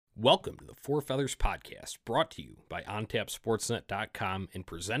Welcome to the Four Feathers Podcast, brought to you by OnTapSportsNet.com and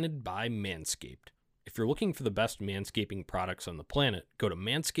presented by Manscaped. If you're looking for the best manscaping products on the planet, go to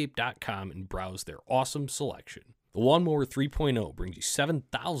Manscaped.com and browse their awesome selection. The Lawnmower 3.0 brings you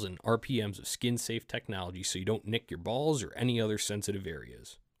 7,000 RPMs of skin-safe technology so you don't nick your balls or any other sensitive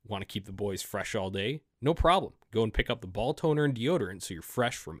areas. Want to keep the boys fresh all day? No problem. Go and pick up the ball toner and deodorant so you're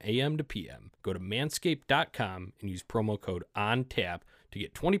fresh from AM to PM. Go to Manscaped.com and use promo code ONTAP to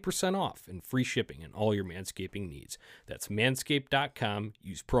get 20% off and free shipping on all your manscaping needs. That's Manscaped.com.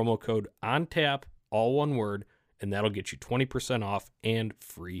 Use promo code ONTAP, all one word, and that'll get you 20% off and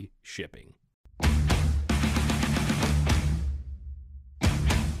free shipping.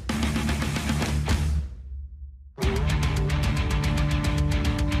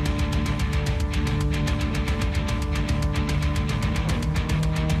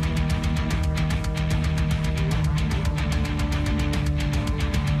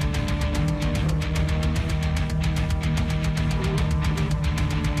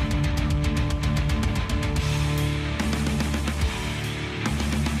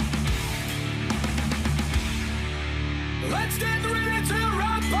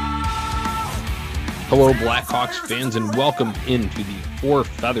 Hello, Blackhawks fans, and welcome into the Four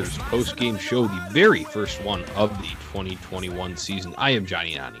Feathers post-game show, the very first one of the 2021 season. I am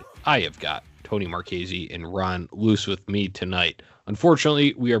Johnny Nani. I have got Tony Marchese and Ron Luce with me tonight.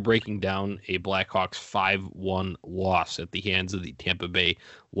 Unfortunately, we are breaking down a Blackhawks 5-1 loss at the hands of the Tampa Bay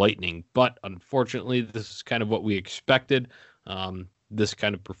Lightning, but unfortunately, this is kind of what we expected. This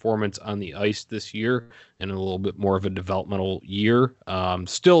kind of performance on the ice this year and a little bit more of a developmental year.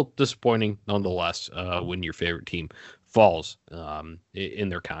 Still disappointing nonetheless when your favorite team falls in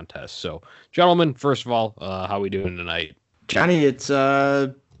their contest. So, gentlemen, first of all, how are we doing tonight? Johnny, it's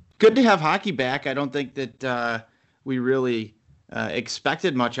good to have hockey back. I don't think that we really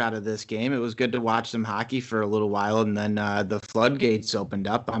expected much out of this game. It was good to watch some hockey for a little while, and then the floodgates opened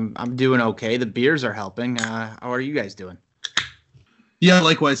up. I'm doing okay. The beers are helping. How are you guys doing? Yeah,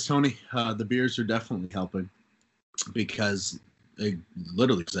 likewise, Tony. The beers are definitely helping because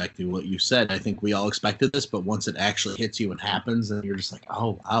literally exactly what you said. I think we all expected this, but once it actually hits you and happens, and you're just like,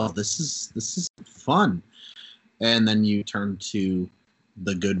 oh, wow, this is fun. And then you turn to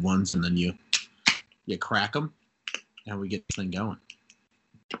the good ones, and then you crack them, and we get this thing going.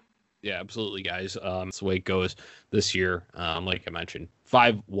 Yeah, absolutely, guys. That's the way it goes this year. Like I mentioned,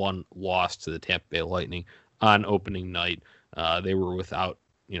 5-1 loss to the Tampa Bay Lightning on opening night. They were without,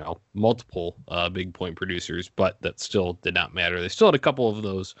 multiple big point producers, but that still did not matter. They still had a couple of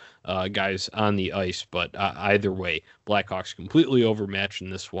those guys on the ice, but either way, Blackhawks completely overmatched in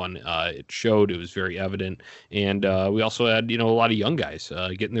this one. It showed, it was very evident, and we also had, a lot of young guys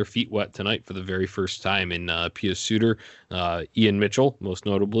getting their feet wet tonight for the very first time in Pius Suter, Ian Mitchell, most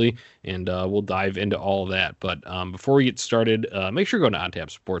notably, and we'll dive into all of that. But before we get started, make sure to go to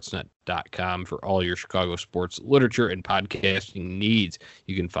OnTapSportsNet.com for all your Chicago sports literature and podcasting needs.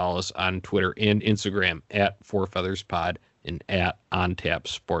 You can follow us on Twitter and Instagram at FourFeathersPod and at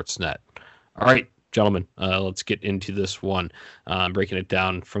OnTapSportsNet. All right, gentlemen, let's get into this one, breaking it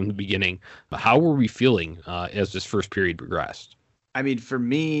down from the beginning. How were we feeling as this first period progressed? I mean, for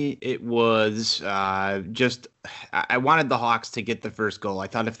me, it was I wanted the Hawks to get the first goal. I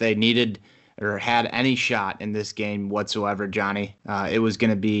thought if they needed or had any shot in this game whatsoever, Johnny, it was going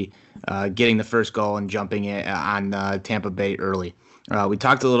to be getting the first goal and jumping it on Tampa Bay early. We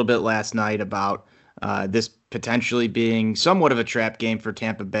talked a little bit last night about this potentially being somewhat of a trap game for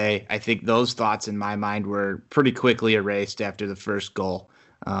Tampa Bay. I think those thoughts in my mind were pretty quickly erased after the first goal.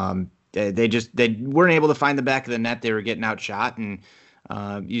 They weren't able to find the back of the net. They were getting outshot, and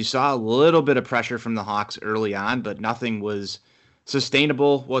you saw a little bit of pressure from the Hawks early on, but nothing was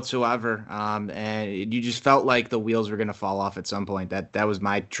sustainable whatsoever. And you just felt like the wheels were going to fall off at some point. That was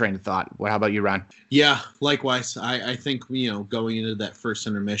my train of thought. How about you, Ron? Yeah, likewise. I think, going into that first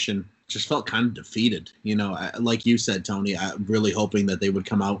intermission, just felt kind of defeated. Like you said, Tony, I'm really hoping that they would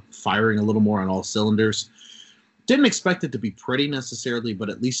come out firing a little more on all cylinders. Didn't expect it to be pretty necessarily, but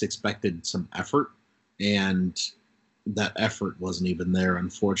at least expected some effort. And that effort wasn't even there,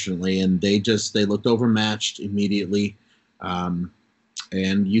 unfortunately. And they looked overmatched immediately.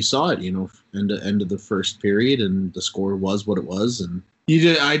 And you saw it, end of the first period, and the score was what it was. And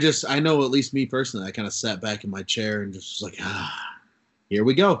I know, at least me personally, I kind of sat back in my chair and just was like, here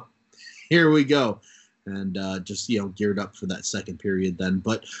we go. And geared up for that second period then.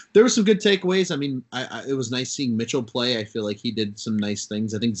 But there were some good takeaways. I mean, it was nice seeing Mitchell play. I feel like he did some nice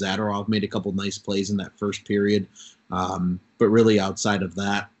things. I think Zadorov made a couple nice plays in that first period. But really outside of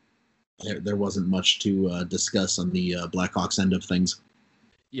that, there wasn't much to discuss on the Blackhawks end of things.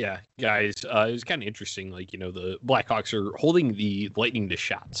 Yeah, guys, it was kind of interesting. Like, the Blackhawks are holding the Lightning to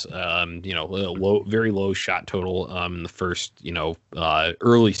shots. Very low shot total in the first,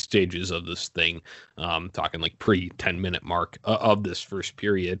 early stages of this thing. Talking like pre 10-minute mark of this first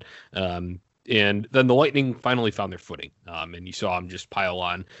period. And then the Lightning finally found their footing, and you saw them just pile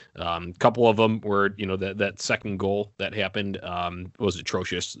on. A couple of them were, that second goal that happened was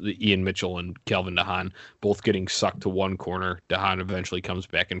atrocious. Ian Mitchell and Calvin DeHaan both getting sucked to one corner. DeHaan eventually comes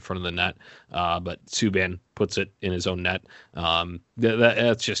back in front of the net, but Subban puts it in his own net.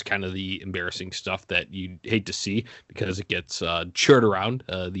 That's just kind of the embarrassing stuff that you hate to see, because it gets shared around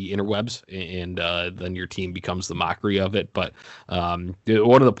the interwebs, and then your team becomes the mockery of it. But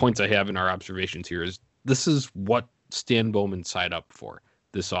one of the points I have in our observations here is this is what Stan Bowman signed up for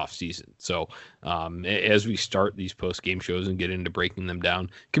this offseason. So as we start these post-game shows and get into breaking them down,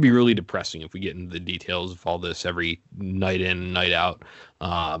 it could be really depressing if we get into the details of all this every night in, night out.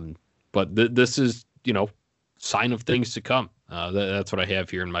 But this is, sign of things to come. That's what I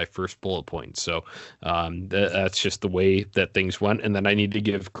have here in my first bullet point. So that's just the way that things went. And then I need to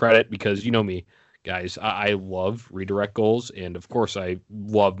give credit, because you know me, guys, I love redirect goals. And of course, I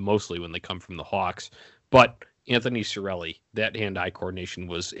love mostly when they come from the Hawks. But Anthony Cirelli, that hand-eye coordination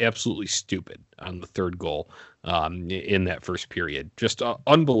was absolutely stupid on the third goal in that first period. Just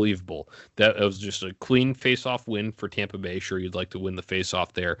unbelievable. That was just a clean face-off win for Tampa Bay. Sure, you'd like to win the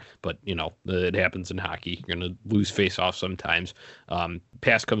face-off there, but, it happens in hockey. You're going to lose face-off sometimes.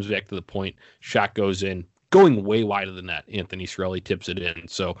 Pass comes back to the point. Shot goes in. Going way wide of the net. Anthony Cirelli tips it in.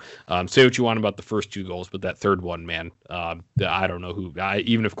 So say what you want about the first two goals, but that third one, man, I don't know who.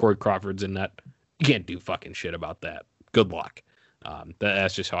 Even if Corey Crawford's in net, you can't do fucking shit about that. Good luck.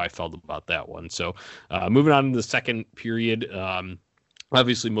 That's just how I felt about that one. So moving on to the second period,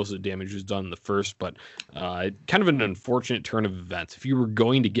 obviously most of the damage was done in the first, but kind of an unfortunate turn of events. If you were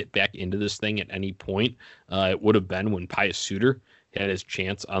going to get back into this thing at any point, it would have been when Pius Suter had his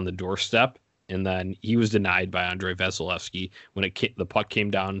chance on the doorstep, and then he was denied by Andrei Vasilevsky when the puck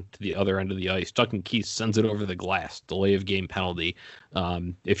came down to the other end of the ice. Duncan Keith sends it over the glass, delay of game penalty.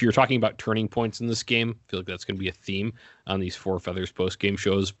 If you're talking about turning points in this game, I feel like that's going to be a theme on these Four Feathers post-game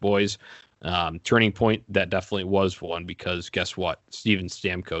shows, boys. Turning point, that definitely was one, because guess what? Steven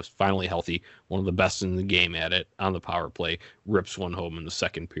Stamkos, finally healthy, one of the best in the game at it on the power play, rips one home in the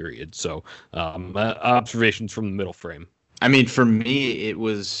second period. So observations from the middle frame. I mean, for me, it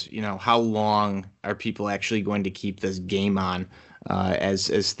was, how long are people actually going to keep this game on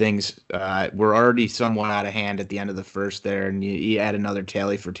as things were already somewhat out of hand at the end of the first there, and you add another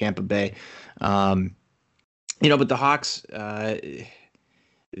tally for Tampa Bay. But the Hawks,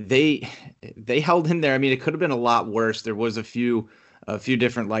 they held in there. I mean, it could have been a lot worse. There was a few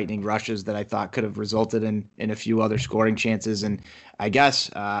different Lightning rushes that I thought could have resulted in a few other scoring chances. And I guess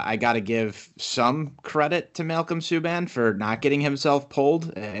I got to give some credit to Malcolm Subban for not getting himself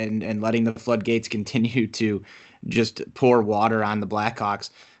pulled and letting the floodgates continue to just pour water on the Blackhawks.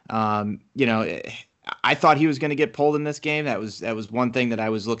 I thought he was going to get pulled in this game. That was one thing that I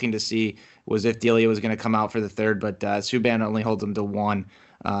was looking to see, was if Delia was going to come out for the third, but Subban only holds him to one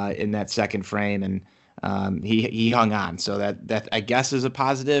in that second frame, and he hung on. So that I guess is a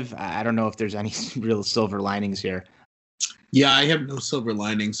positive. I don't know if there's any real silver linings here. Yeah, I have no silver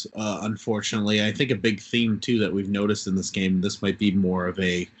linings, unfortunately. I think a big theme, too, that we've noticed in this game, this might be more of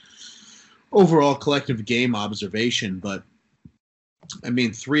a overall collective game observation, but,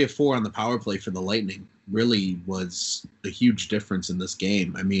 3 of 4 on the power play for the Lightning really was a huge difference in this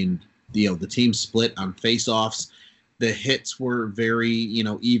game. The team split on face-offs. The hits were very,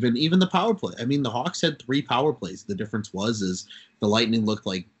 even. Even the power play. The Hawks had 3 power plays. The difference was the Lightning looked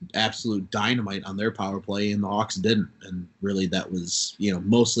like absolute dynamite on their power play, and the Hawks didn't. And really, that was,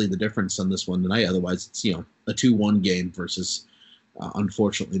 mostly the difference on this one tonight. Otherwise, it's, a 2-1 game versus,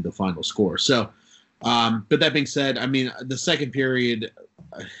 unfortunately, the final score. So, but that being said, the second period,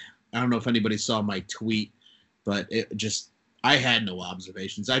 I don't know if anybody saw my tweet, but I had no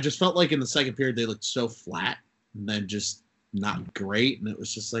observations. I just felt like in the second period they looked so flat and then just not great, and it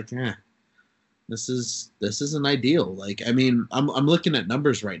was just like, this isn't ideal. I'm looking at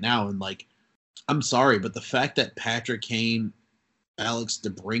numbers right now, and I'm sorry, but the fact that Patrick Kane, Alex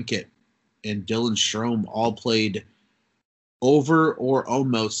DeBrincat, and Dylan Strome all played over or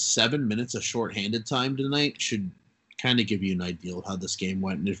almost 7 minutes of shorthanded time tonight should kind of give you an idea of how this game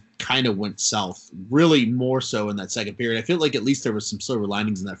went. And it kind of went south, really more so in that second period. I feel like at least there was some silver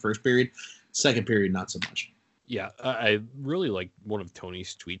linings in that first period. Second period, not so much. Yeah, I really like one of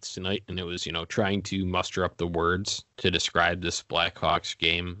Tony's tweets tonight, and it was, trying to muster up the words to describe this Blackhawks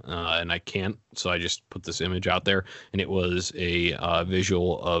game, and I can't, so I just put this image out there, and it was a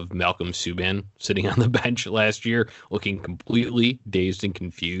visual of Malcolm Subban sitting on the bench last year, looking completely dazed and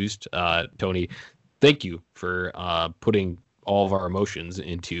confused. Tony, thank you for putting all of our emotions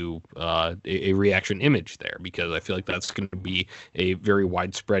into a reaction image there, because I feel like that's going to be a very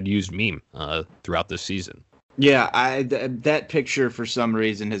widespread used meme throughout this season. Yeah, that picture for some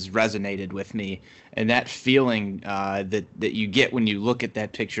reason has resonated with me, and that feeling that you get when you look at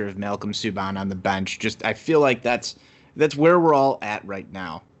that picture of Malcolm Subban on the bench, just I feel like that's where we're all at right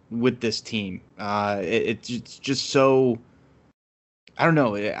now with this team. It's just so, I don't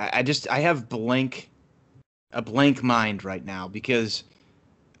know. I have a blank mind right now, because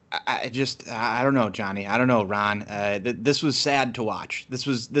I don't know, Johnny. I don't know, Ron. This was sad to watch. This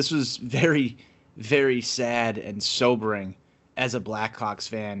was very, very sad and sobering as a Blackhawks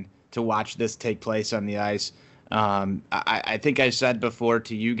fan to watch this take place on the ice. I think I said before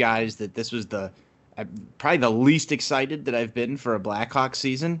to you guys that this was probably the least excited that I've been for a Blackhawks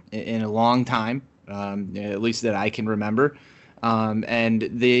season in a long time, at least that I can remember. And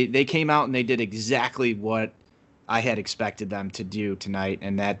they came out and they did exactly what I had expected them to do tonight,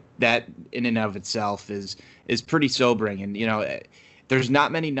 and that in and of itself is pretty sobering. And there's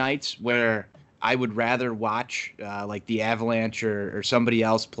not many nights where I would rather watch like the Avalanche or somebody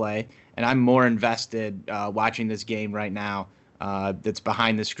else play, and I'm more invested watching this game right now that's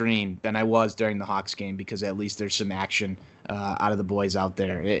behind the screen than I was during the Hawks game, because at least there's some action out of the boys out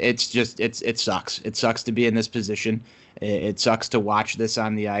there. It sucks. It sucks to be in this position. It sucks to watch this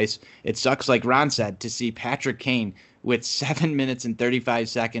on the ice. It sucks, like Ron said, to see Patrick Kane with 7 minutes and 35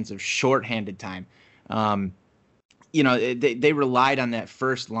 seconds of shorthanded time. They relied on that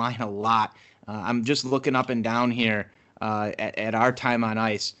first line a lot. I'm just looking up and down here at our time on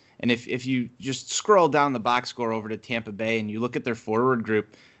ice. And if you just scroll down the box score over to Tampa Bay and you look at their forward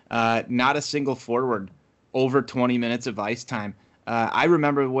group, not a single forward over 20 minutes of ice time. I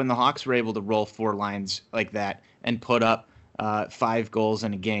remember when the Hawks were able to roll 4 lines like that and put up 5 goals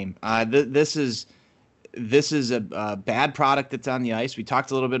in a game. This is a bad product that's on the ice. We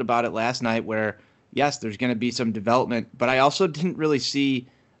talked a little bit about it last night where, yes, there's going to be some development, but I also didn't really see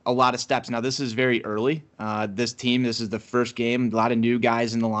a lot of steps. Now, this is very early. This is the first game, a lot of new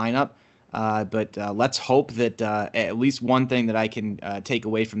guys in the lineup. But let's hope that at least one thing that I can take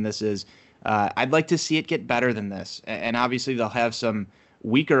away from this is I'd like to see it get better than this. And obviously they'll have some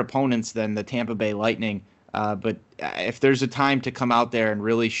weaker opponents than the Tampa Bay Lightning. But if there's a time to come out there and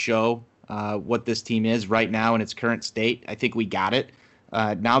really show what this team is right now in its current state, I think we got it.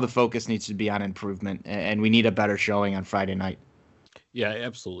 Now the focus needs to be on improvement, and we need a better showing on Friday night. Yeah,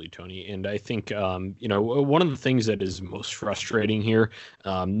 absolutely, Tony. And I think, one of the things that is most frustrating here,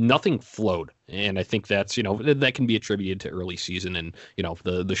 nothing flowed. And I think that's, that can be attributed to early season and,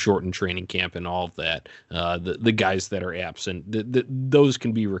 the shortened training camp and all of that. The guys that are absent, those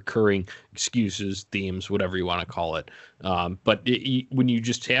can be recurring excuses, themes, whatever you want to call it. But when you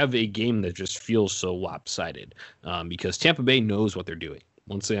just have a game that just feels so lopsided, because Tampa Bay knows what they're doing.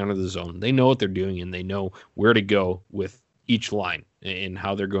 Once they enter the zone, they know what they're doing and they know where to go with each line and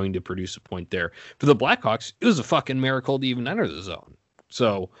how they're going to produce a point there. For the Blackhawks, it was a fucking miracle to even enter the zone.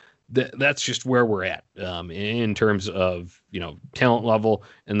 So that's just where we're at in terms of, talent level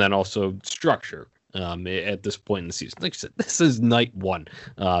and then also structure at this point in the season. Like I said, this is night one.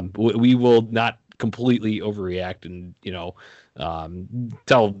 We will not completely overreact and,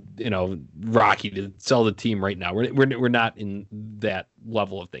 tell, Rocky to sell the team right now. We're not in that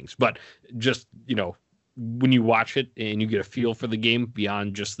level of things, but just, when you watch it and you get a feel for the game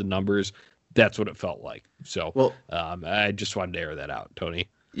beyond just the numbers, that's what it felt like. So I just wanted to air that out, Tony.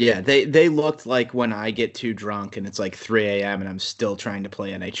 Yeah, they looked like when I get too drunk and it's like 3 a.m. and I'm still trying to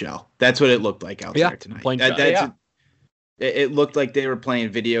play NHL. That's what it looked like out there tonight. It looked like they were playing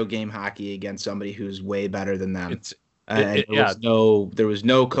video game hockey against somebody who's way better than them. There was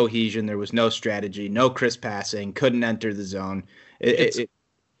no cohesion, there was no strategy, no crisp passing, couldn't enter the zone. It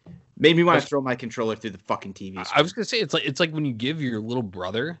made me want to throw my controller through the fucking TV screen. I was gonna say it's like when you give your little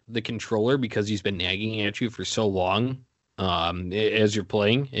brother the controller because he's been nagging at you for so long, as you're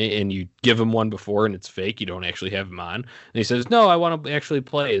playing, and you give him one before and it's fake. You don't actually have him on, and he says, "No, I want to actually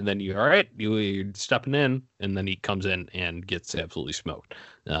play." And then you're stepping in, and then he comes in and gets absolutely smoked.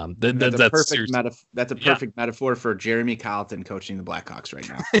 That's a perfect metaphor for Jeremy Colleton coaching the Blackhawks right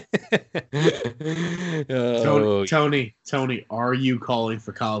now. Tony, are you calling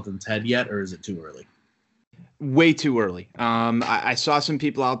for Colleton's head yet, or is it too early? Way too early. I saw some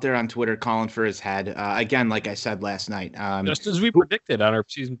people out there on Twitter calling for his head. Again, like I said last night. Just as we predicted on our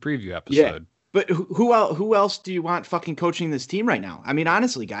season preview episode. Yeah, but who else do you want fucking coaching this team right now? I mean,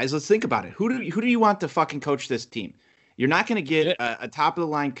 honestly, guys, let's think about it. Who do you want to fucking coach this team? You're not going to get a top of the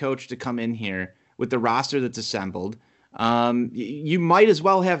line coach to come in here with the roster that's assembled. You might as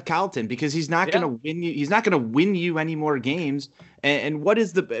well have Carlton because he's not going to win you. He's not going to win you any more games. And what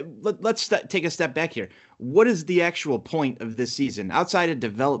is let's take a step back here. What is the actual point of this season outside of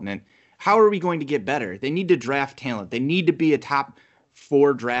development? How are we going to get better? They need to draft talent. They need to be a top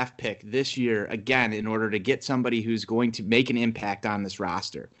 4 draft pick this year again in order to get somebody who's going to make an impact on this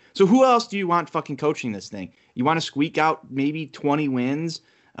roster. So who else do you want fucking coaching this thing? You want to squeak out maybe 20 wins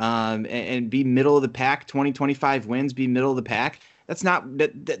and be middle of the pack, 20, 25 wins, be middle of the pack? That's not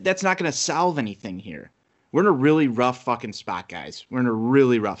going to solve anything here. We're in a really rough fucking spot, guys. We're in a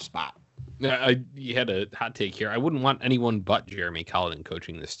really rough spot. You had a hot take here. I wouldn't want anyone but Jeremy Colliton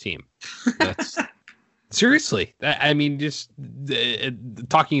coaching this team. That's seriously. I mean, just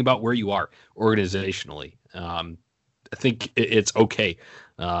talking about where you are organizationally. I think it's okay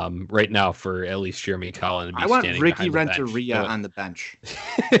right now for at least Jeremy Colliton to be standing. I want Ricky Renteria on the bench.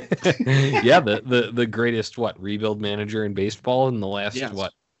 Yeah, the greatest rebuild manager in baseball in the last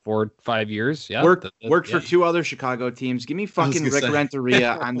 4 or 5 years. Yeah, worked for 2 other Chicago teams. Give me fucking Rick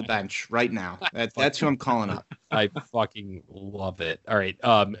Renteria on the bench right now. That's who I'm calling up. I fucking love it. All right,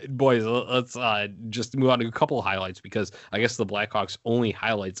 boys, let's just move on to a couple of highlights because I guess the Blackhawks' only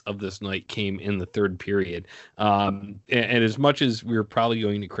highlights of this night came in the third period. And as much as we're probably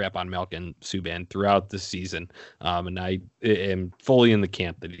going to crap on Malcolm Subban throughout the season, and I am fully in the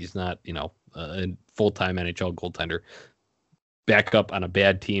camp that he's not, a full-time NHL goaltender. Back up on a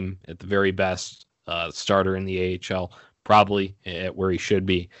bad team at the very best, starter in the AHL, probably at where he should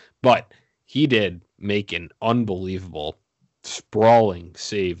be. But he did make an unbelievable sprawling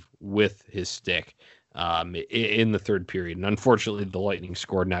save with his stick in the third period. And unfortunately, the Lightning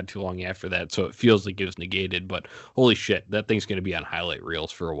scored not too long after that, so it feels like it was negated. But holy shit, that thing's going to be on highlight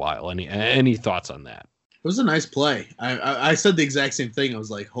reels for a while. Any thoughts on that? It was a nice play. I said the exact same thing. I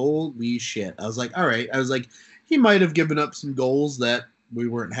was like, holy shit. I was like, all right. I was like, he might have given up some goals that we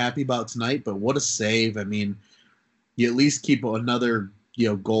weren't happy about tonight, but what a save. I mean, you at least keep another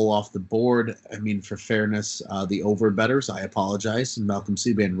goal off the board. I mean, for fairness, the over-bettors, I apologize. Malcolm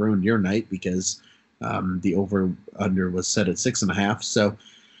Subban ruined your night because the over-under was set at 6.5. So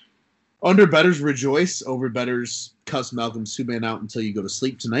under-bettors rejoice. Over-bettors cuss Malcolm Subban out until you go to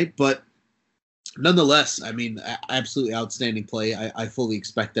sleep tonight. But nonetheless, I mean, absolutely outstanding play. I fully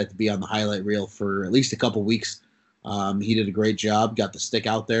expect that to be on the highlight reel for at least a couple weeks. He did a great job, got the stick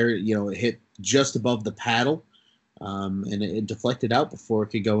out there. It hit just above the paddle, and it deflected out before it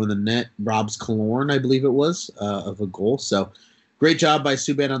could go in the net. Rob's Killorn, I believe it was, of a goal. So great job by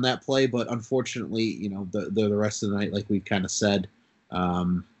Subban on that play, but unfortunately, the rest of the night, like we've kind of said,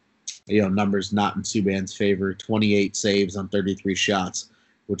 numbers not in Subban's favor. 28 saves on 33 shots,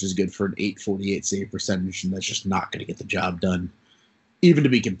 which is good for an .848 save percentage, and that's just not going to get the job done, even to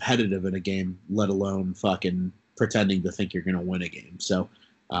be competitive in a game, let alone fucking pretending to think you're going to win a game. So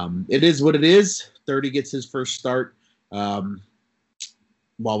it is what it is. 30 gets his first start. While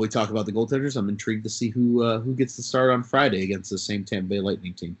we talk about the goaltenders, I'm intrigued to see who gets the start on Friday against the same Tampa Bay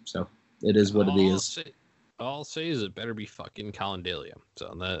Lightning team. So it is what it is. All I'll say is it better be fucking Colin Delia.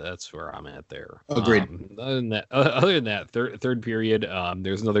 So that's where I'm at there. Agreed. Other than that, third period,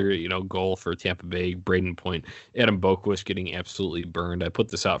 there's another goal for Tampa Bay. Braden Point, Adam Boquist getting absolutely burned. I put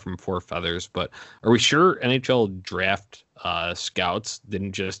this out from Four Feathers, but are we sure NHL draft scouts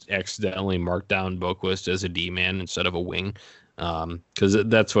didn't just accidentally mark down Boquist as a D-man instead of a wing? Because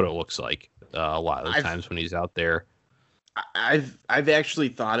that's what it looks like a lot of the times when he's out there. I've actually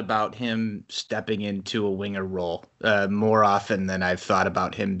thought about him stepping into a winger role more often than I've thought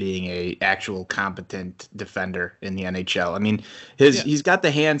about him being a actual competent defender in the NHL. I mean, he's got the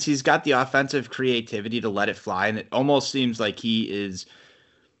hands, he's got the offensive creativity to let it fly, and it almost seems like he is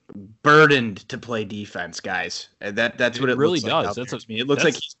burdened to play defense, guys. That's what it really looks does. Like to me. It looks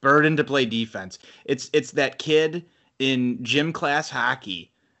like he's burdened to play defense. It's that kid in gym class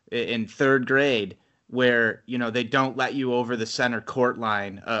hockey in third grade where they don't let you over the center court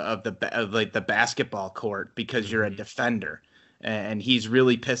line of the basketball court because you're a defender, and he's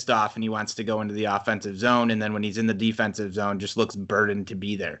really pissed off and he wants to go into the offensive zone, and then when he's in the defensive zone, just looks burdened to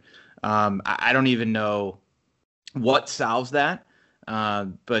be there. I don't even know what solves that,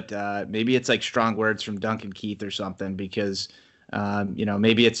 but maybe it's like strong words from Duncan Keith or something, because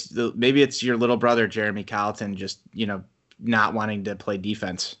maybe it's your little brother Jeremy Colliton just not wanting to play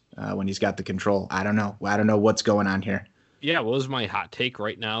defense. when he's got the control. I don't know. I don't know what's going on here. Yeah, what was my hot take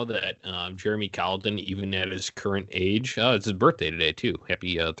right now that Jeremy Colliton, even at his current age, it's his birthday today too.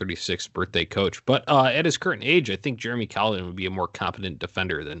 Happy 36th birthday, coach. But at his current age, I think Jeremy Colliton would be a more competent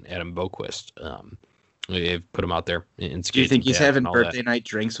defender than Adam Boquist. They've put him out there in skates. Do you think he's having birthday night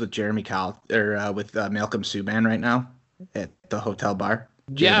drinks with Jeremy with Malcolm Subban right now at the hotel bar?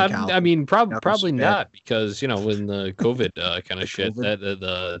 Yeah, I mean, probably not, because when the COVID kind of shit, that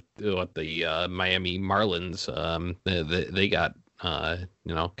the Miami Marlins, they got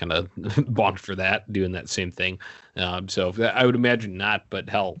kind of bonked for that, doing that same thing. So I would imagine not, but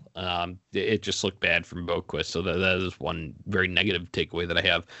hell, it just looked bad from Boquist. So that is one very negative takeaway that I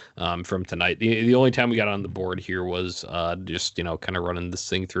have from tonight. The only time we got on the board here was just kind of running this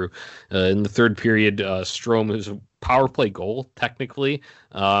thing through in the third period. Strome is a power play goal technically,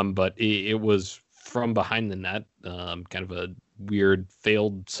 but it was from behind the net, kind of a weird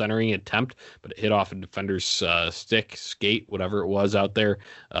failed centering attempt, but it hit off a defender's skate, whatever it was out there,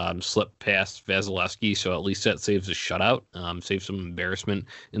 slipped past Vasilevsky, so at least that saves a shutout, saves some embarrassment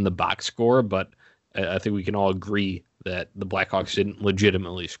in the box score. But I think we can all agree that the Blackhawks didn't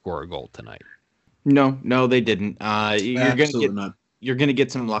legitimately score a goal tonight. No, they didn't. You're gonna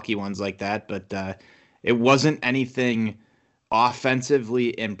get some lucky ones like that, but it wasn't anything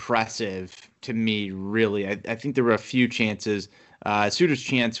offensively impressive to me, really. I think there were a few chances. Suter's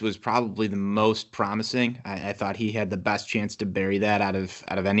chance was probably the most promising. I thought he had the best chance to bury that out of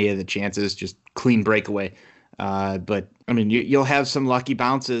any of the chances, just clean breakaway. But I mean, you'll have some lucky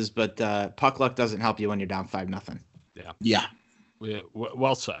bounces, but puck luck doesn't help you when you're down 5-0. Yeah.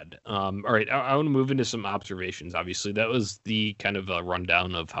 Well said. All right, I want to move into some observations. Obviously, that was the kind of a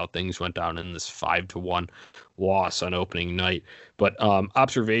rundown of how things went down in this 5-1 loss on opening night. But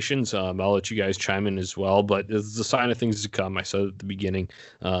observations, I'll let you guys chime in as well. But it's a sign of things to come. I said at the beginning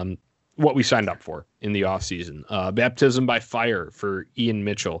what we signed up for in the offseason. Baptism by fire for Ian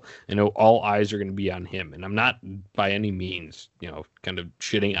Mitchell. I know all eyes are going to be on him, and I'm not by any means, kind of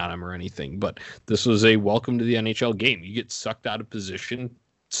shitting on him or anything, but this was a welcome to the NHL game. You get sucked out of position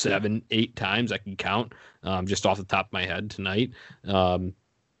 7-8 times. I can count just off the top of my head tonight. Calvin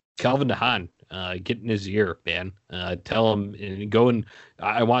DeHaan, get in his ear, man. Tell him and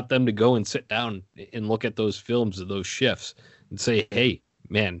I want them to go and sit down and look at those films of those shifts and say, hey,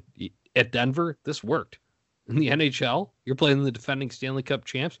 man, at Denver, this worked. In the NHL, you're playing the defending Stanley Cup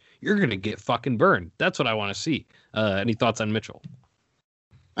champs. You're going to get fucking burned. That's what I want to see. Any thoughts on Mitchell?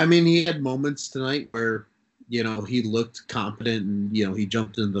 I mean, he had moments tonight where, he looked confident and, he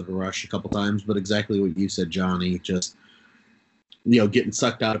jumped into the rush a couple times. But exactly what you said, Johnny, just, getting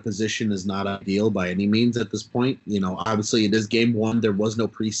sucked out of position is not ideal by any means at this point. Obviously it is game one. There was no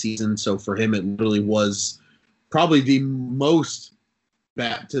preseason. So for him, it literally was probably the most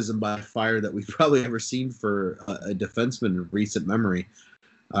baptism by fire that we've probably ever seen for a defenseman in recent memory.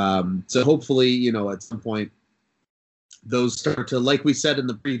 So hopefully, at some point, those start to, like we said in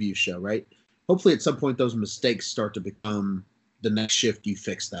the preview show, right? Hopefully at some point those mistakes start to become the next shift. You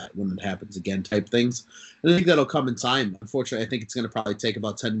fix that when it happens again type things. And I think that'll come in time. Unfortunately, I think it's going to probably take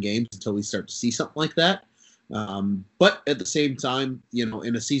about 10 games until we start to see something like that. But at the same time,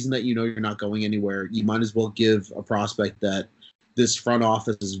 in a season that you're not going anywhere, you might as well give a prospect that this front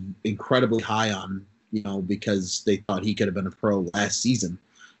office is incredibly high on, because they thought he could have been a pro last season.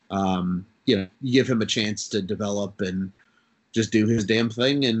 You give him a chance to develop and just do his damn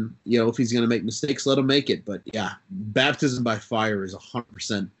thing. And, if he's going to make mistakes, let him make it. But yeah, baptism by fire is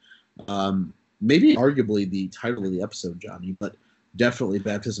 100%, maybe arguably the title of the episode, Johnny, but definitely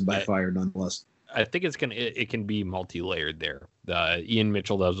baptism by fire nonetheless. I think it can be multi-layered there. Ian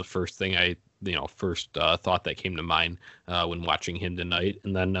Mitchell, that was the first thing first thought that came to mind when watching him tonight.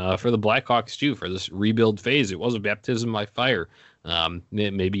 And then for the Blackhawks too, for this rebuild phase, it was a baptism by fire.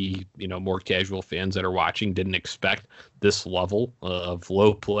 Maybe, more casual fans that are watching didn't expect this level of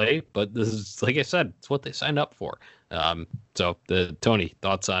low play, but this is, like I said, it's what they signed up for. So Tony,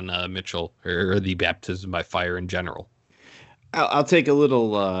 thoughts on Mitchell or the baptism by fire in general? I'll take a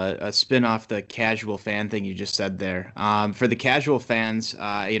little a spin off the casual fan thing you just said there. For the casual fans,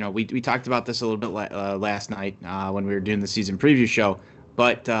 we talked about this a little bit last night when we were doing the season preview show.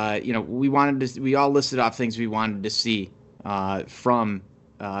 But we all listed off things we wanted to see from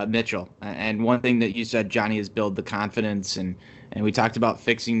Mitchell. And one thing that you said, Johnny, is build the confidence, and we talked about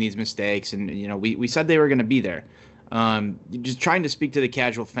fixing these mistakes, and we said they were going to be there. Just trying to speak to the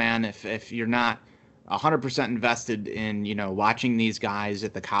casual fan, if you're not 100% invested in watching these guys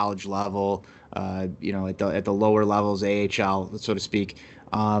at the college level, at the lower levels, AHL, so to speak.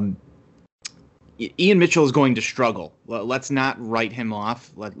 Ian Mitchell is going to struggle. Let's not write him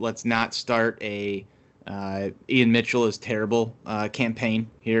off. Let's not start a Ian Mitchell is terrible campaign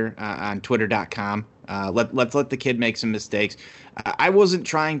here on Twitter.com. Let's let the kid make some mistakes. I wasn't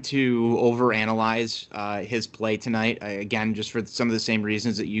trying to overanalyze his play tonight. Again, just for some of the same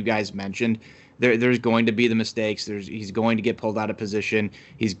reasons that you guys mentioned. There's going to be the mistakes. He's going to get pulled out of position.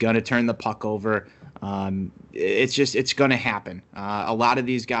 He's going to turn the puck over. It's going to happen. A lot of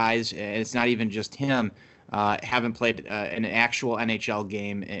these guys, and it's not even just him, haven't played an actual NHL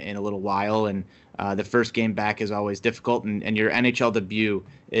game in a little while, and the first game back is always difficult, and your NHL debut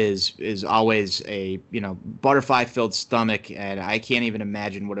is always a butterfly-filled stomach, and I can't even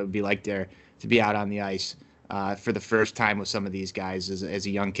imagine what it would be like there to be out on the ice for the first time with some of these guys as a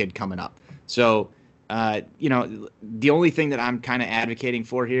young kid coming up. So, the only thing that I'm kind of advocating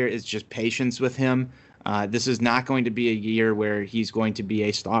for here is just patience with him. This is not going to be a year where he's going to be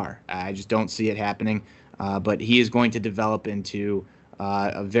a star. I just don't see it happening. But he is going to develop into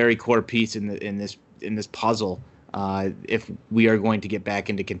a very core piece in this puzzle if we are going to get back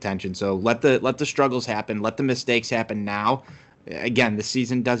into contention. So let the struggles happen. Let the mistakes happen now. Again, the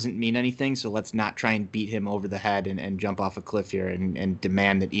season doesn't mean anything, so let's not try and beat him over the head and jump off a cliff here and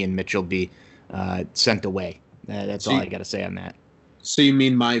demand that Ian Mitchell be sent away. That's all I got to say on that. So you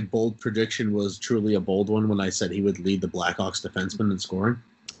mean my bold prediction was truly a bold one when I said he would lead the Blackhawks defenseman in scoring?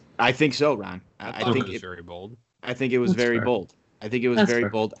 I think so, Ron. I think it was very bold. I think it was very bold. I think it was very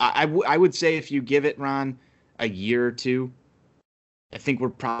bold. I would say if you give it, Ron, a year or two, I think we're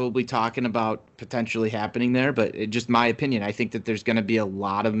probably talking about potentially happening there. But just my opinion, I think that there's going to be a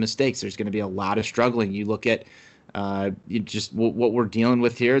lot of mistakes. There's going to be a lot of struggling. You look at what we're dealing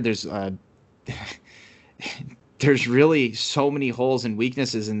with here. There's there's really so many holes and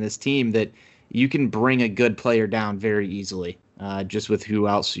weaknesses in this team that you can bring a good player down very easily. Just with who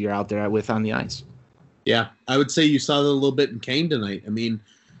else you're out there with on the ice. Yeah, I would say you saw that a little bit in Kane tonight. I mean,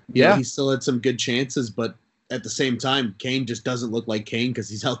 he still had some good chances, but at the same time, Kane just doesn't look like Kane because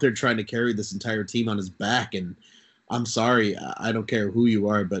he's out there trying to carry this entire team on his back. And I'm sorry, I don't care who you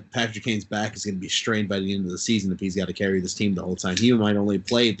are, but Patrick Kane's back is going to be strained by the end of the season if he's got to carry this team the whole time. He might only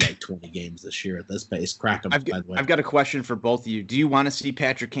played like 20 games this year at this pace. Crack him, by the way. I've got a question for both of you. Do you want to see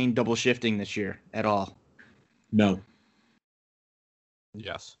Patrick Kane double shifting this year at all? No.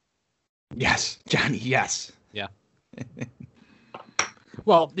 Yes. Yes, Johnny. Yes. Yeah.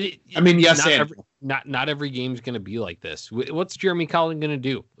 Well, yes, not every game's going to be like this. What's Jeremy Collin going to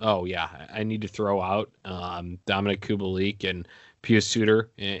do? Oh yeah, I need to throw out Dominic Kubalik and Pius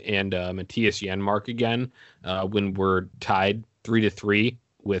Suter and Matthias Janmark again when we're tied 3-3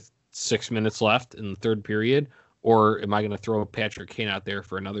 with 6 minutes left in the third period. Or am I going to throw Patrick Kane out there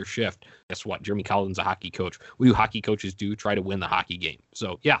for another shift? Guess what? Jeremy Collin's a hockey coach. What do hockey coaches do? Try to win the hockey game.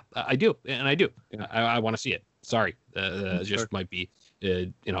 So, yeah, I do. And I do. Yeah. I want to see it. Sorry. Just might be,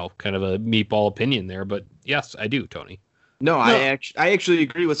 kind of a meatball opinion there. But, yes, I do, Tony. No, I actually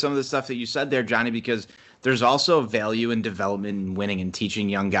agree with some of the stuff that you said there, Johnny, because there's also value in development and winning and teaching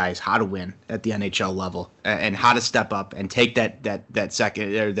young guys how to win at the NHL level and how to step up and take that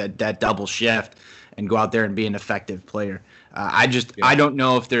second or that double shift and go out there and be an effective player. I don't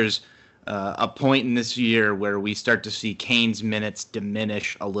know if there's a point in this year where we start to see Kane's minutes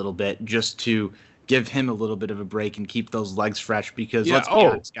diminish a little bit just to give him a little bit of a break and keep those legs fresh because let's be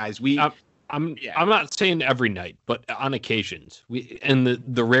honest, guys, I'm not saying every night, but on occasions, and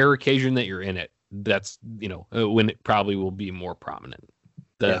the rare occasion that you're in it, that's when it probably will be more prominent.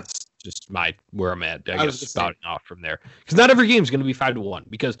 That's just where I'm at. I guess spouting off from there because not every game is going to be 5-1.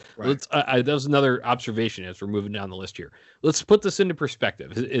 Because that was another observation as we're moving down the list here. Let's put this into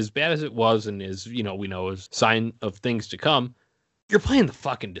perspective. As bad as it was, and as we know is sign of things to come. You're playing the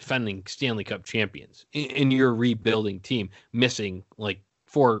fucking defending Stanley Cup champions, and you're a rebuilding team missing like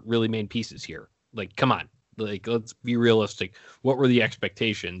 4 really main pieces here. Like, come on, like let's be realistic. What were the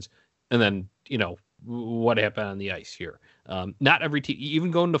expectations, and then what happened on the ice here? Not every team,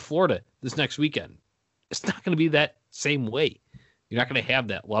 even going to Florida this next weekend, it's not going to be that same way. You're not going to have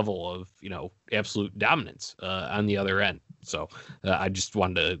that level of, absolute dominance on the other end. So I just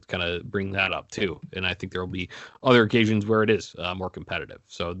wanted to kind of bring that up too. And I think there will be other occasions where it is more competitive.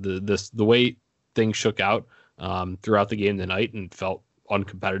 So the way things shook out throughout the game tonight and felt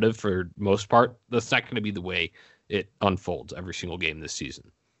uncompetitive for most part, that's not going to be the way it unfolds every single game this season.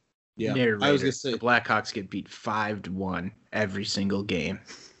 Yeah, I was gonna say the Blackhawks get beat 5-1 every single game.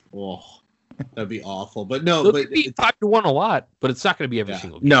 Oh, that'd be awful. But no, but beat 5-1 a lot, but it's not going to be every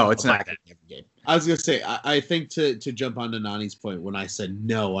single game. No, it's not every game. I was gonna say, I think to jump onto Nani's point, when I said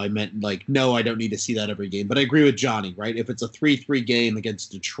no, I meant no, I don't need to see that every game. But I agree with Johnny, right? If it's a 3-3 game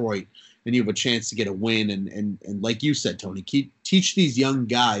against Detroit, and you have a chance to get a win. And like you said, Tony, teach these young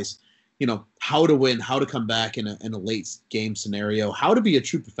guys, how to win, how to come back in a late game scenario, how to be a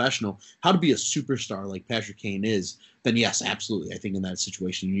true professional, how to be a superstar like Patrick Kane is, then yes, absolutely. I think in that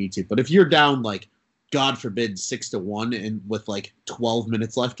situation you need to. But if you're down, like, God forbid, 6-1 and with like 12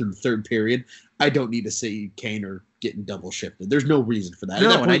 minutes left in the third period, I don't need to see Kane or getting double shifted. There's no reason for that.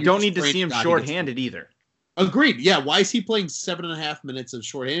 No, and I don't need to see him shorthanded either. Agreed. Yeah. Why is he playing 7.5 minutes of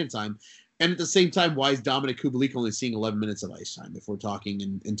shorthanded time? And at the same time, why is Dominic Kubalik only seeing 11 minutes of ice time if we're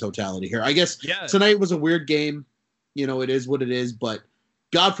talking in totality here? I guess tonight was a weird game. It is what it is. But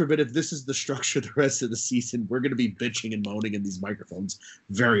God forbid, if this is the structure the rest of the season, we're going to be bitching and moaning in these microphones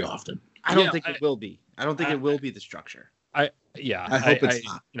very often. I don't think it will be. I don't think it will be the structure. I hope it's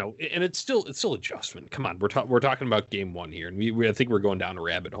not. And it's still adjustment. Come on, we're talking about game one here, and I think we're going down a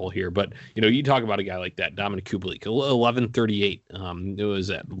rabbit hole here. But you talk about a guy like that, Dominic Kubalik, 11:38. It was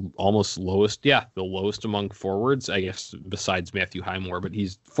at almost lowest, the lowest among forwards, I guess, besides Matthew Highmore. But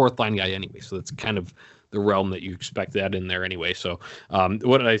he's fourth line guy anyway, so that's kind of the realm that you expect that in there anyway. So,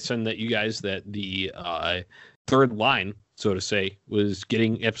 what did I send that you guys that the third line, so to say, was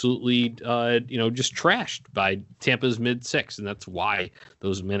getting absolutely, just trashed by Tampa's mid-six, and that's why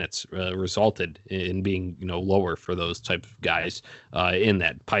those minutes resulted in being, lower for those type of guys in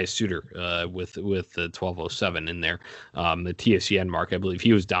that. Pius Suter with the 12:07 in there, the TSN mark, I believe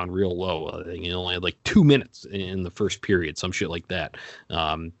he was down real low. I think he only had like 2 minutes in the first period, some shit like that.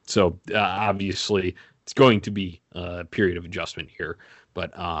 So obviously it's going to be a period of adjustment here,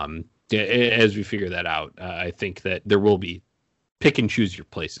 but as we figure that out, I think that there will be pick and choose your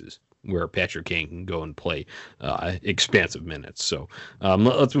places where Patrick Kane can go and play expansive minutes. So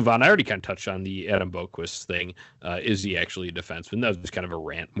let's move on. I already kind of touched on the Adam Boqvist thing. Is he actually a defenseman? That was just kind of a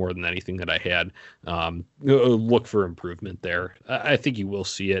rant more than anything that I had. Look for improvement there. I think you will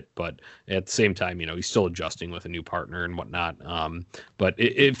see it, but at the same time, he's still adjusting with a new partner and whatnot. But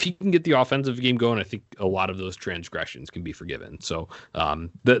if he can get the offensive game going, I think a lot of those transgressions can be forgiven. So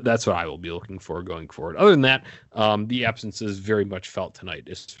that's what I will be looking for going forward. Other than that, the absence is very much felt tonight,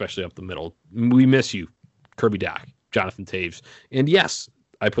 especially up the middle. We miss you, Kirby Dach, Jonathan Toews, and yes,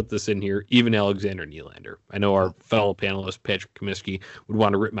 I put this in here, even Alexander Nylander. I know our fellow panelist, Patrick Comiskey, would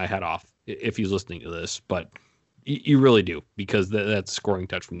want to rip my head off if he's listening to this, but you really do, because that's scoring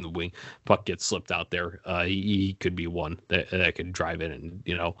touch from the wing. Puck gets slipped out there. He could be one that could drive in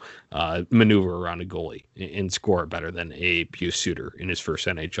and, maneuver around a goalie and score better than a Pius Suter in his first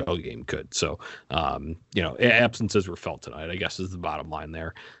NHL game could. So, absences were felt tonight, I guess, is the bottom line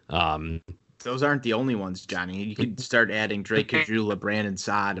there. Those aren't the only ones, Johnny. You could start adding Drake Caggiula, Brandon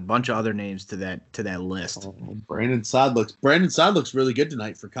Saad, a bunch of other names to that list. Brandon Saad looks really good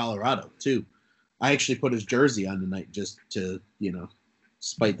tonight for Colorado too. I actually put his jersey on tonight just to,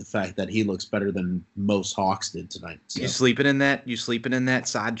 spite the fact that he looks better than most Hawks did tonight. So. You sleeping in that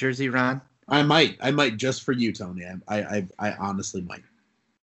Saad jersey, Ron? I might just for you, Tony. I honestly might.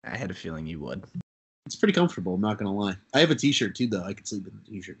 I had a feeling you would. It's pretty comfortable, I'm not going to lie. I have a t-shirt too, though. I could sleep in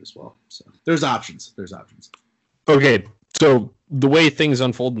the t-shirt as well. So there's options. Okay, so the way things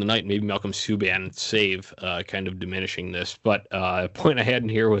unfold in the night, maybe Malcolm Subban save kind of diminishing this, but a point I had in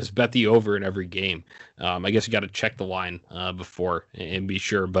here was bet the over in every game. I guess you got to check the line before and be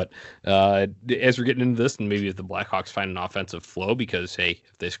sure, but as we're getting into this, and maybe if the Blackhawks find an offensive flow, because, hey,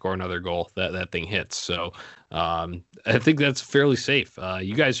 if they score another goal, that thing hits. So I think that's fairly safe.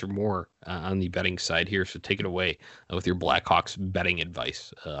 You guys are more on the betting side here, so take it away with your Blackhawks betting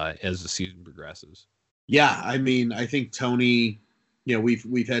advice as the season progresses. Yeah, I mean, I think Tony,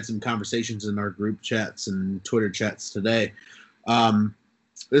 we've had some conversations in our group chats and Twitter chats today.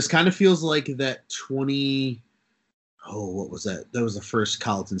 This kind of feels like that what was that? That was the first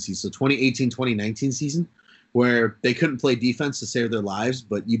Colleton season, so 2018-2019 season, where they couldn't play defense to save their lives,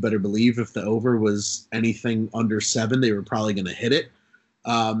 but you better believe if the over was anything under 7, they were probably going to hit it.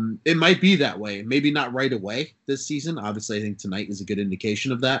 It might be that way, maybe not right away this season. Obviously, I think tonight is a good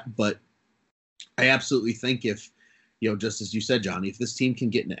indication of that, but I absolutely think if, just as you said, Johnny, if this team can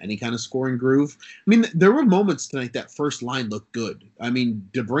get into any kind of scoring groove, I mean, there were moments tonight that first line looked good. I mean,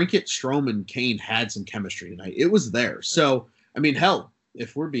 DeBrincat, Strome, and Kane had some chemistry tonight. It was there. So, I mean, hell,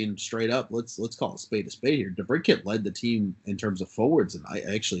 if we're being straight up, let's call it a spade here. DeBrincat led the team in terms of forwards and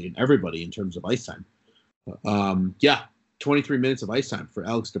everybody in terms of ice time. 23 minutes of ice time for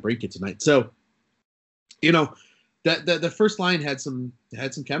Alex DeBrincat tonight. So, that the first line had some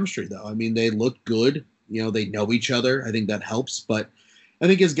chemistry, though. I mean, they looked good. They know each other. I think that helps. But I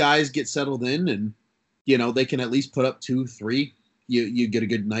think as guys get settled in and, they can at least put up 2, 3, you get a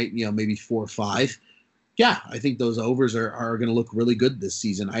good night, maybe 4 or 5. Yeah, I think those overs are going to look really good this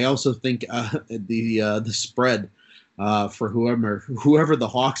season. I also think the spread for whoever the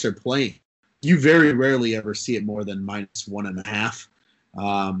Hawks are playing, you very rarely ever see it more than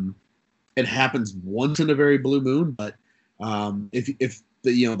 -1.5. It happens once in a very blue moon, but if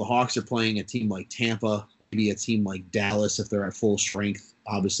the Hawks are playing a team like Tampa, maybe a team like Dallas, if they're at full strength,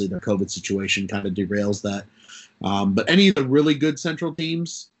 obviously their COVID situation kind of derails that. But any of the really good Central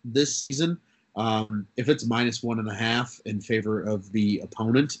teams this season, if it's -1.5 in favor of the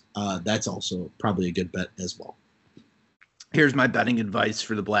opponent, that's also probably a good bet as well. Here's my betting advice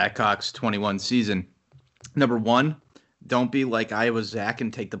for the Blackhawks 21 season. Number one, don't be like Iowa Zach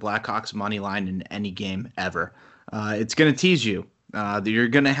and take the Blackhawks money line in any game ever. It's going to tease you. You're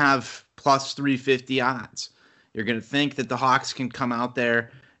going to have plus 350 odds. You're going to think that the Hawks can come out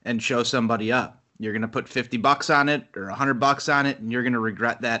there and show somebody up. You're going to put $50 on it or $100 on it, and you're going to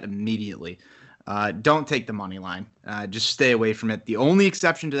regret that immediately. Don't take the money line. Just stay away from it. The only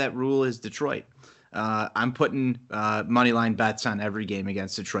exception to that rule is Detroit. I'm putting money line bets on every game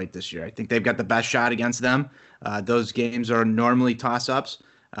against Detroit this year. I think they've got the best shot against them. Those games are normally toss-ups.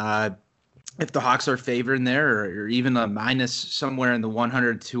 If the Hawks are favored in there or even a minus somewhere in the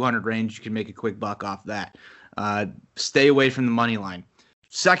 100, 200 range, you can make a quick buck off that. Stay away from the money line.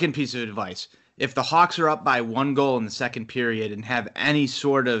 Second piece of advice. If the Hawks are up by 1 goal in the second period and have any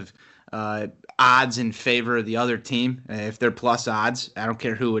sort of odds in favor of the other team, if they're plus odds, I don't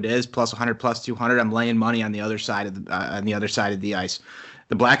care who it is, plus 100, plus 200, I'm laying money on the other side of the ice.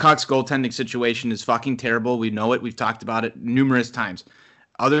 The Blackhawks goaltending situation is fucking terrible. We know it. We've talked about it numerous times.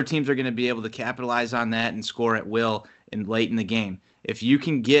 Other teams are going to be able to capitalize on that and score at will late in the game. If you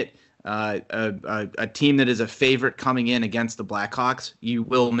can get a team that is a favorite coming in against the Blackhawks, you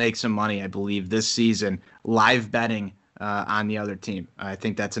will make some money, I believe, this season, live betting on the other team. I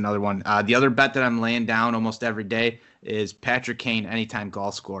think that's another one. The other bet that I'm laying down almost every day is Patrick Kane, anytime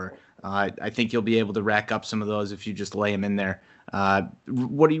goal scorer. I think you'll be able to rack up some of those if you just lay him in there.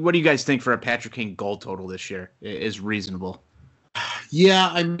 What do you guys think for a Patrick Kane goal total this year is reasonable? Yeah,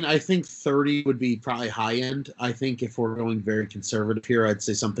 I mean, I think 30 would be probably high end. I think if we're going very conservative here, I'd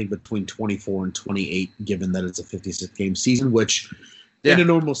say something between 24 and 28, given that it's a 56-game season, which in a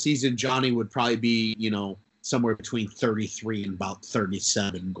normal season, Johnny would probably be, somewhere between 33 and about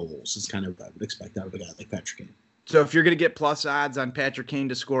 37 goals is kind of what I would expect out of a guy like Patrick Kane. So if you're going to get plus odds on Patrick Kane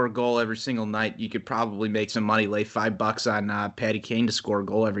to score a goal every single night, you could probably make some money, lay $5 on Patty Kane to score a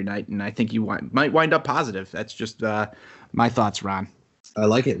goal every night, and I think you might wind up positive. That's just my thoughts, Ron. I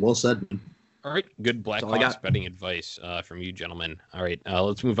like it. Well said. All right. Good Blackhawks betting advice from you, gentlemen. All right.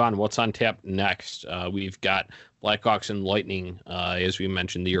 Let's move on. What's on tap next? We've got Blackhawks and Lightning. As we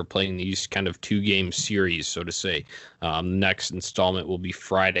mentioned, you're playing these kind of 2-game series, so to say. Next installment will be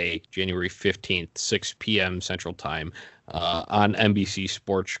Friday, January 15th, 6 p.m. Central Time on NBC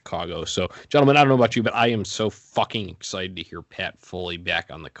Sports Chicago. So, gentlemen, I don't know about you, but I am so fucking excited to hear Pat Foley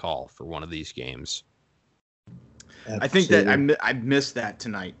back on the call for one of these games. Absolutely. I think that I missed that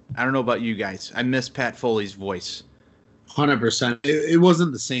tonight. I don't know about you guys. I miss Pat Foley's voice. 100%. It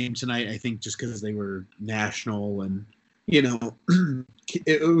wasn't the same tonight, I think, just because they were national and,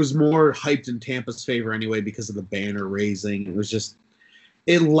 it was more hyped in Tampa's favor anyway because of the banner raising. It was just,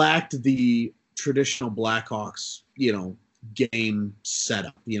 it lacked the traditional Blackhawks, game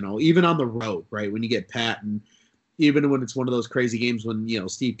setup, even on the road, right? When you get Pat and even when it's one of those crazy games when,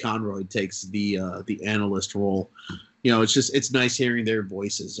 Steve Conroy takes the analyst role, it's nice hearing their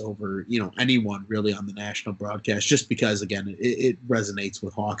voices over, anyone really on the national broadcast, just because, again, it resonates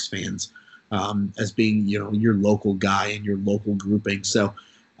with Hawks fans as being, your local guy and your local grouping. So,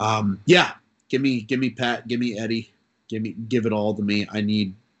 give me Pat, give me Eddie, give it all to me. I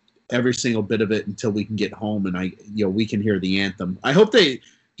need every single bit of it until we can get home and we can hear the anthem. Do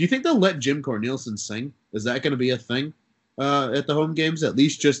you think they'll let Jim Cornelison sing? Is that going to be a thing at the home games, at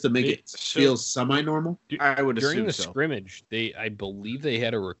least just to make it feel semi-normal? I would assume during the so. scrimmage, I believe they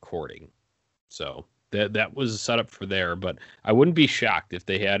had a recording, so that was set up for there. But I wouldn't be shocked if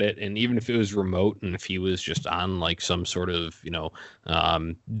they had it, and even if it was remote and if he was just on like some sort of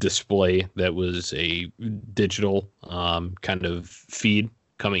display that was a digital kind of feed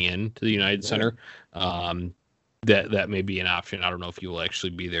coming in to the United Center. That may be an option. I don't know if he will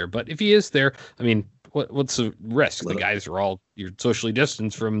actually be there, but if he is there, I mean, what's the risk? The guys are all you're socially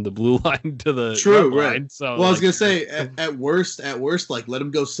distanced from the blue line to the red line. So, I was gonna say at worst, like let him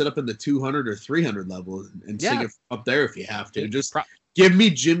go sit up in the 200 or 300 level and sing it up there if you have to. Just give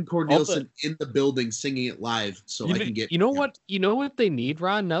me Jim Cornelison in the building singing it live, so I can get. You know what they need,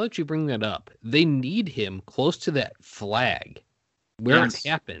 Ron? Now that you bring that up, they need him close to that flag where it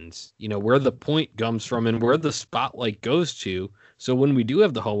happens, where the point comes from and where the spotlight goes to. So when we do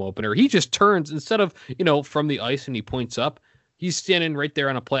have the home opener, he just turns instead of, from the ice and he points up, he's standing right there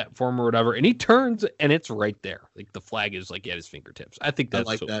on a platform or whatever, and he turns and it's right there. Like the flag is like at his fingertips. I think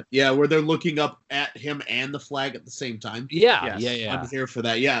that's that. Yeah, where they're looking up at him and the flag at the same time. Yeah, yeah. I'm here for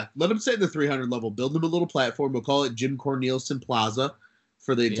that. Yeah, let him sit in the 300 level. Build him a little platform. We'll call it Jim Cornelius Plaza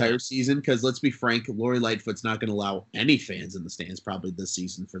for the entire season, because let's be frank, Lori Lightfoot's not going to allow any fans in the stands probably this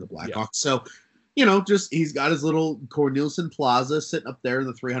season for the Blackhawks. So, just he's got his little Cornelius Plaza sitting up there in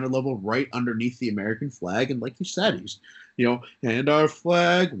the 300 level right underneath the American flag. And like you said, he's, and our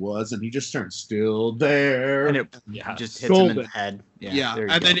flag was, and he just turns still there. And it just hits him in the head. Yeah.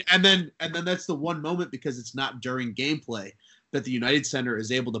 And then that's the one moment, because it's not during gameplay, that the United Center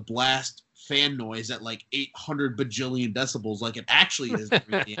is able to blast fan noise at like 800 bajillion decibels, like it actually is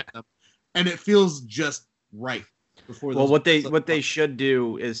during the anthem. And it feels just right. Well, what they should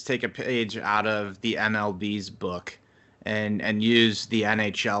do is take a page out of the MLB's book and use the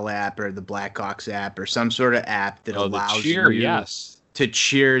NHL app or the Blackhawks app or some sort of app that allows you to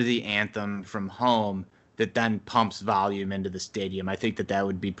cheer the anthem from home, that then pumps volume into the stadium. I think that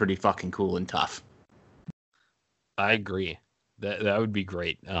would be pretty fucking cool and tough. I agree. That would be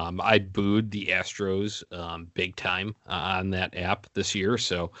great. I booed the Astros big time on that app this year,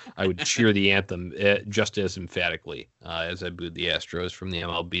 so I would cheer the anthem just as emphatically as I booed the Astros from the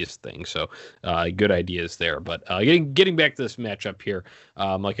MLB's thing. So good ideas there. But getting back to this matchup here,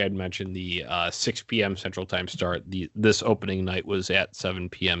 like I'd mentioned, the 6 p.m. Central Time start. This opening night was at 7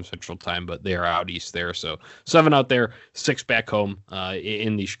 p.m. Central Time, but they are out east there. So 7 out there, 6 back home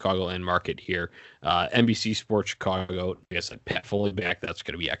in the Chicagoland market here. NBC Sports Chicago, like I said, Pat Foley back. That's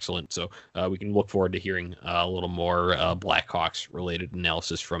going to be excellent. So we can look forward to hearing a little more Blackhawks related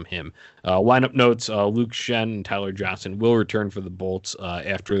analysis from him. Lineup notes: Luke Shen and Tyler Johnson will return for the Bolts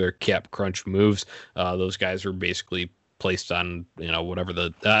after their cap crunch moves. Those guys are basically placed on, whatever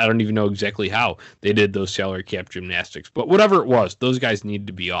I don't even know exactly how they did those salary cap gymnastics, but whatever it was, those guys needed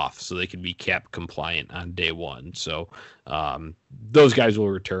to be off so they could be cap compliant on day one. So those guys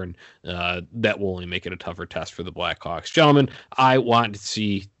will return. That will only make it a tougher test for the Blackhawks. Gentlemen, I want to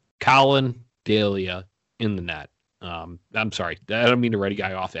see Colin Delia in the net. I'm sorry, I don't mean to write a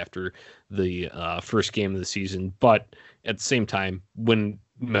guy off after the first game of the season, but at the same time, when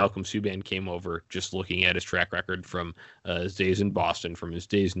Malcolm Subban came over, just looking at his track record from his days in Boston, from his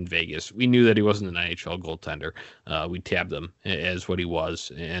days in Vegas, we knew that he wasn't an NHL goaltender. We tabbed him as what he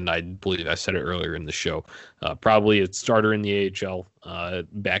was, and I believe I said it earlier in the show. Probably a starter in the AHL,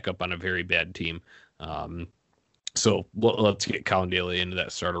 backup on a very bad team. So let's get Colin Daly into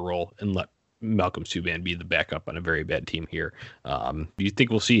that starter role and let Malcolm Subban be the backup on a very bad team here. Do you think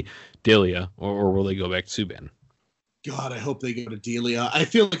we'll see Delia, or will they go back to Subban? God, I hope they go to Delia. I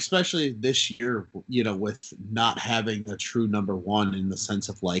feel like, especially this year, with not having a true number one, in the sense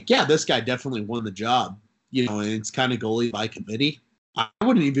of like, yeah, this guy definitely won the job, and it's kind of goalie by committee. I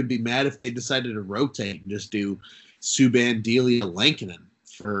wouldn't even be mad if they decided to rotate and just do Subban, Delia, Lankinen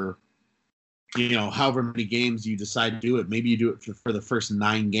for, however many games you decide to do it. Maybe you do it for the first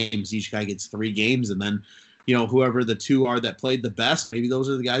 9 games. Each guy gets 3 games, and then whoever the 2 are that played the best, maybe those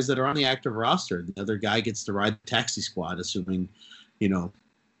are the guys that are on the active roster. The other guy gets to ride the taxi squad, assuming,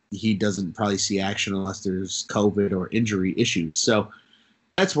 he doesn't probably see action unless there's COVID or injury issues. So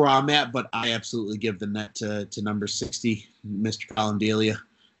that's where I'm at, but I absolutely give the net to number 60, Mr. Colin Delia,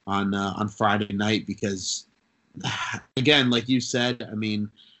 on Friday night, because, again, like you said, I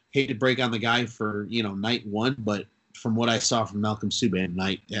mean, hate to break on the guy for, night one, but from what I saw from Malcolm Subban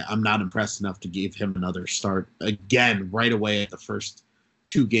tonight, I'm not impressed enough to give him another start again right away at the first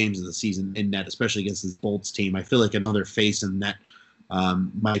 2 games of the season in net, especially against this Bolts team. I feel like another face in net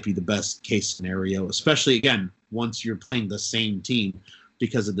might be the best case scenario, especially, again, once you're playing the same team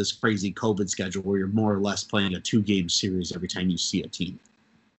because of this crazy COVID schedule where you're more or less playing a 2-game series every time you see a team.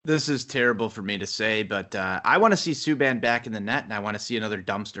 This is terrible for me to say, but I want to see Subban back in the net, and I want to see another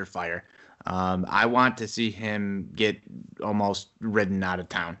dumpster fire. I want to see him get almost ridden out of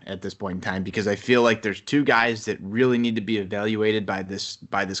town at this point in time, because I feel like there's 2 guys that really need to be evaluated by this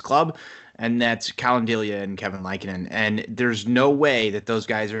club, and that's Colin Delia and Kevin Lankinen. And there's no way that those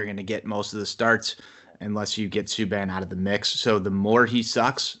guys are going to get most of the starts unless you get Subban out of the mix. So the more he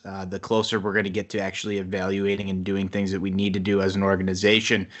sucks, the closer we're going to get to actually evaluating and doing things that we need to do as an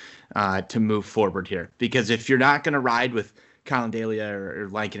organization to move forward here. Because if you're not going to ride with Colin Delia or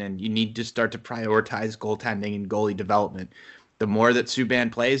Lankinen, you need to start to prioritize goaltending and goalie development. The more that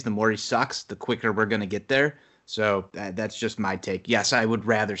Subban plays, the more he sucks, the quicker we're going to get there. So that's just my take. Yes, I would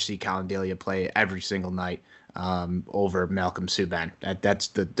rather see Colin Delia play every single night over Malcolm Subban. That's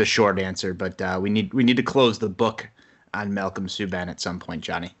the short answer. But we need to close the book on Malcolm Subban at some point,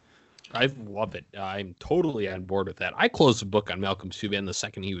 Johnny. I love it. I'm totally on board with that. I closed the book on Malcolm Subban the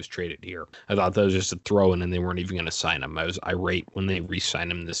second he was traded here. I thought that was just a throw-in, and they weren't even going to sign him. I was irate when they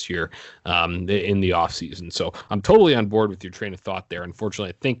re-signed him this year in the offseason. So I'm totally on board with your train of thought there.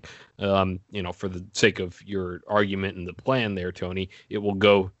 Unfortunately, I think, for the sake of your argument and the plan there, Tony, it will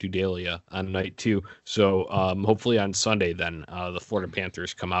go to Dahlia on night 2. So hopefully on Sunday, then the Florida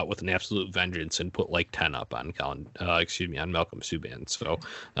Panthers come out with an absolute vengeance and put like 10 up on Malcolm Subban. So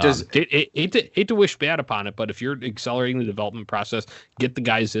hate to wish bad upon it, but if you're accelerating the development process, get the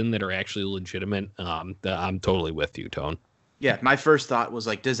guys in that are actually legitimate. I'm totally with you, Tone. Yeah, my first thought was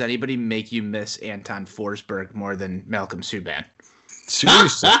like, does anybody make you miss Anton Forsberg more than Malcolm Subban?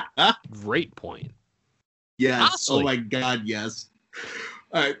 Seriously, great point. Yes. Honestly. Oh my God, yes.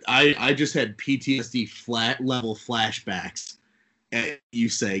 I just had PTSD level flashbacks at you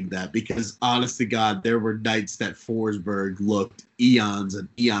saying that, because honest to God, there were nights that Forsberg looked eons and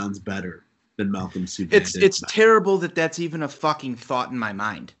eons better than Malcolm Subban. It's terrible that that's even a fucking thought in my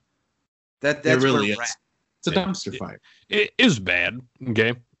mind. That's it really where is. we're at. It's a dumpster fire. It is bad.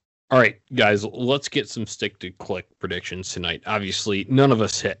 Okay. All right, guys, let's get some stick to click predictions tonight. Obviously, none of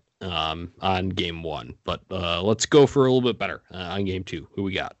us hit on game 1, but let's go for a little bit better on game 2. Who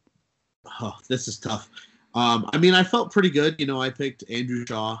we got? Oh, this is tough. I felt pretty good. I picked Andrew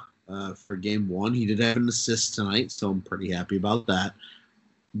Shaw for game 1. He did have an assist tonight, so I'm pretty happy about that.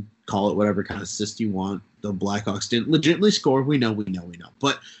 Call it whatever kind of assist you want. The Blackhawks didn't legitimately score. We know.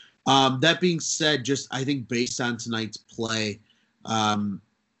 But that being said, just I think based on tonight's play,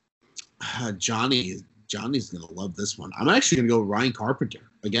 Johnny's going to love this one. I'm actually going to go Ryan Carpenter.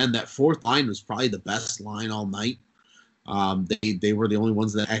 Again, that fourth line was probably the best line all night. They were the only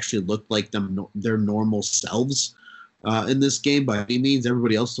ones that actually looked like their normal selves in this game by any means.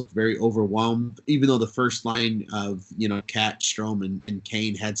 Everybody else looked very overwhelmed, even though the first line of, Kat, Strome, and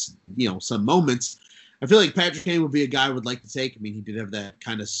Kane had, some moments. I feel like Patrick Kane would be a guy I would like to take. I mean, he did have that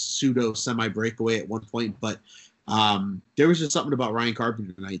kind of pseudo semi-breakaway at one point, but there was just something about Ryan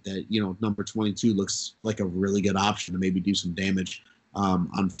Carpenter tonight that, number 22 looks like a really good option to maybe do some damage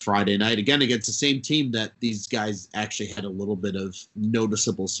on Friday night. Again, against the same team that these guys actually had a little bit of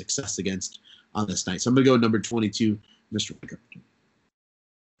noticeable success against on this night. So I'm going to go number 22, Mr. Ryan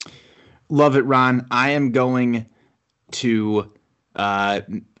Carpenter. Love it, Ron. I am going to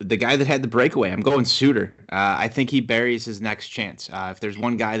the guy that had the breakaway. I'm going Suter. I think he buries his next chance. If there's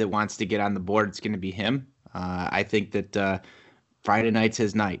one guy that wants to get on the board, it's going to be him. I think that Friday night's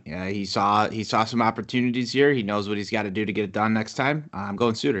his night. He saw some opportunities here. He knows what he's got to do to get it done next time. I'm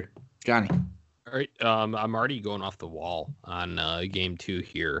going Suter. Johnny. All right. I'm already going off the wall on game 2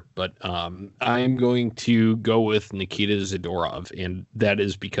 here, but I'm going to go with Nikita Zadorov, and that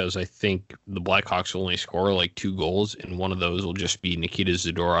is because I think the Blackhawks will only score like 2 goals, and one of those will just be Nikita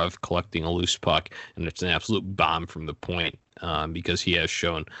Zadorov collecting a loose puck, and it's an absolute bomb from the point because he has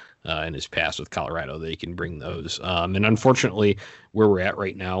shown in his past with Colorado that he can bring those. And unfortunately, where we're at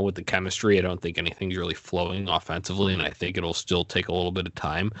right now with the chemistry, I don't think anything's really flowing offensively, and I think it'll still take a little bit of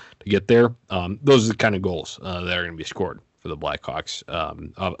time to get there. Those are the kind of goals that are going to be scored for the Blackhawks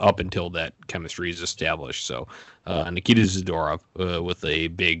up until that chemistry is established. So Nikita Zadorov with a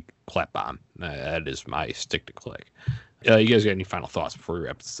big clap bomb. That is my stick to click. You guys got any final thoughts before we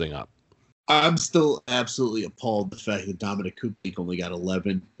wrap this thing up? I'm still absolutely appalled the fact that Dominic Kubalik only got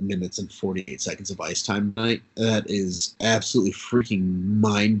 11 minutes and 48 seconds of ice time tonight. That is absolutely freaking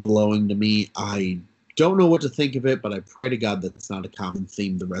mind-blowing to me. I don't know what to think of it, but I pray to God that it's not a common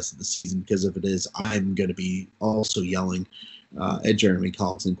theme the rest of the season, because if it is, I'm going to be also yelling at Jeremy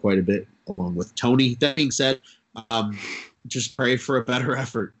Colliton quite a bit, along with Tony. That being said, just pray for a better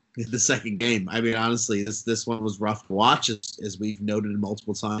effort in the second game. I mean, honestly, this one was rough to watch, as we've noted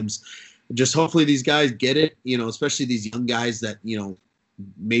multiple times. Just hopefully these guys get it, especially these young guys that,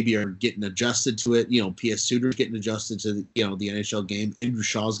 maybe are getting adjusted to it. P.S. Suter's getting adjusted to the NHL game. Andrew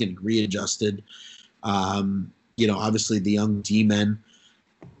Shaw's getting readjusted. Obviously the young D-men,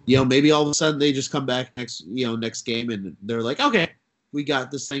 maybe all of a sudden they just come back next game and they're like, okay, we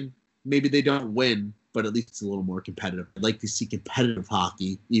got this thing. Maybe they don't win, but at least it's a little more competitive. I'd like to see competitive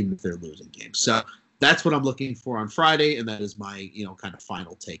hockey, even if they're losing games. So that's what I'm looking for on Friday, and that is my, kind of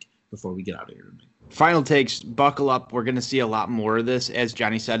final take before we get out of here tonight. Final takes, buckle up. We're going to see a lot more of this. As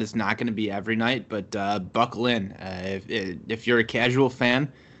Johnny said, it's not going to be every night, but buckle in. If you're a casual fan,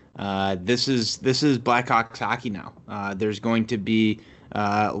 this is Blackhawks hockey now. There's going to be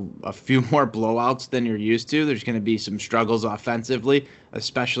a few more blowouts than you're used to. There's going to be some struggles offensively,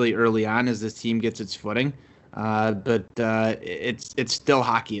 especially early on as this team gets its footing. but it's still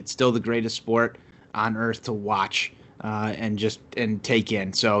hockey. It's still the greatest sport on earth to watch and take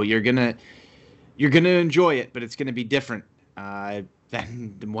in. So you're gonna enjoy it, but it's gonna be different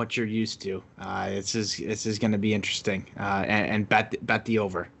than what you're used to. This is gonna be interesting. And bet the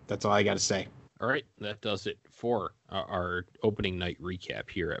over. That's all I got to say. All right, that does it for our opening night recap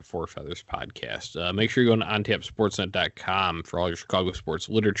here at Four Feathers Podcast. Make sure you go to ontapsportsnet.com for all your Chicago sports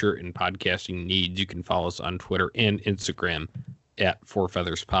literature and podcasting needs. You can follow us on Twitter and Instagram at Four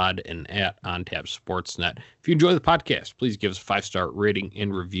Feathers Pod and at OnTap Sportsnet. If you enjoy the podcast, please give us a 5-star rating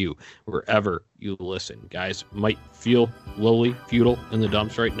and review wherever you listen. Guys, might feel lowly, futile in the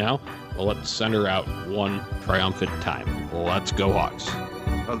dumps right now, but let's send her out one triumphant time. Let's go Hawks.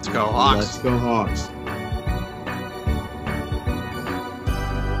 Let's go Hawks. Let's go Hawks.